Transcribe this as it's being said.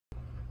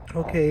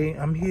Okay,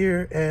 I'm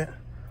here at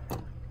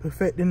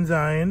Perfecting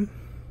Zion,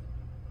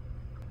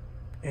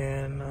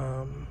 and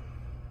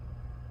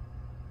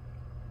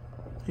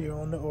here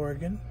on the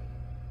organ,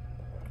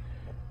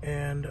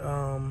 and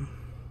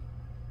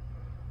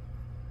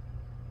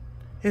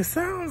it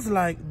sounds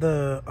like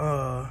the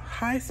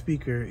high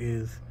speaker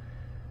is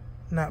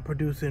not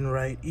producing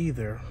right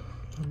either.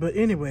 But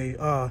anyway,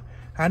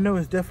 I know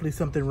it's definitely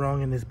something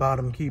wrong in this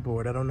bottom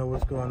keyboard. I don't know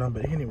what's going on,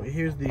 but anyway,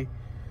 here's the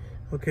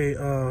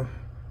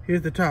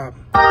here's the top.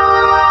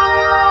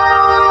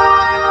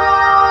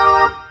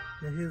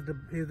 Now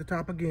here's the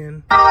top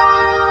again.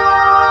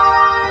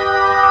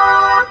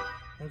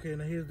 Okay,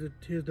 now here's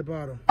the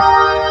bottom.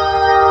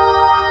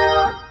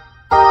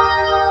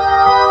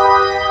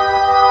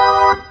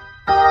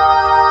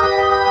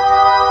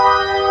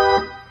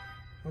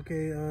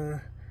 Okay,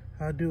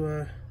 I'll do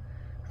a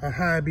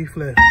high B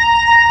flat.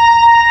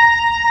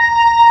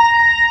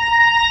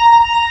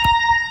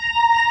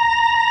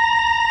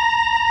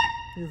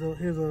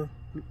 Here's a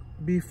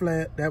B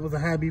flat. That was a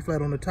high B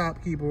flat on the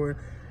top keyboard.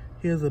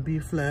 Here's a B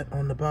flat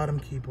on the bottom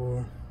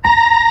keyboard.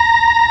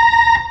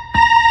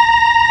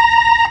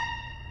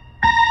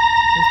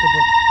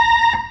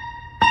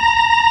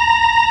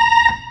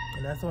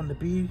 And that's on the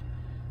B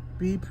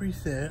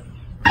preset.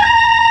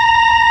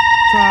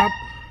 Top.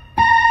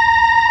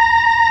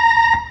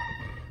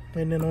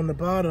 And then on the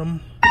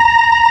bottom,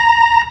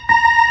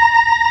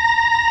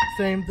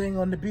 same thing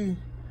on the B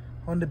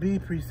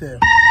preset.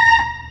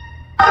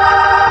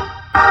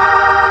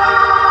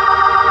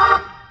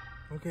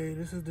 Okay,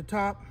 this is the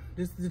top.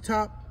 This is the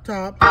top.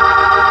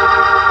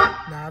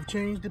 Now I've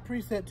changed the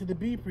preset to the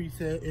B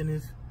preset, and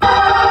it's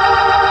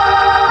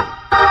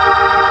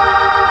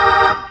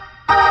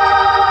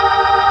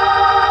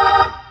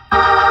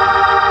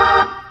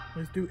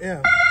let's do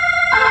F.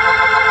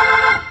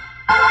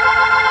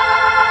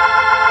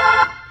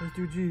 Let's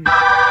do G.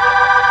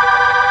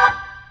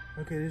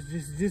 Okay,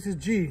 this is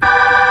G.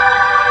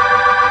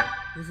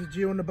 This is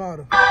G on the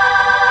bottom.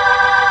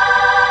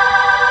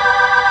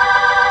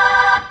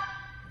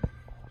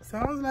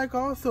 Sounds like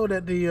also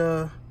that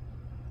the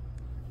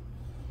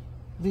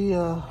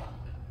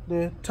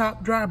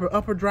top driver,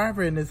 upper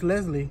driver in this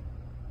Leslie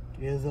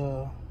is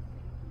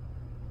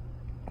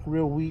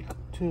real weak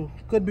too.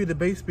 Could be the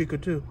bass speaker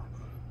too.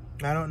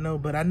 I don't know,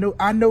 but I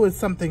know it's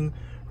something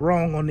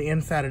wrong on the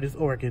inside of this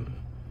organ.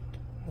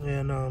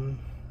 And I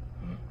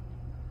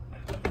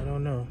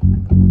don't know.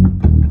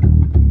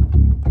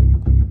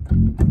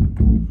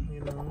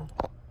 You know,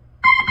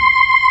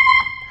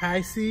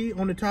 high C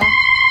on the top,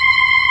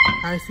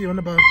 high C on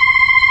the bottom.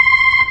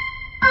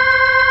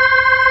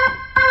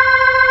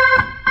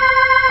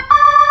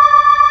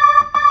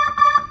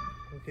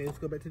 Okay, let's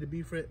go back to the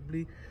B flat.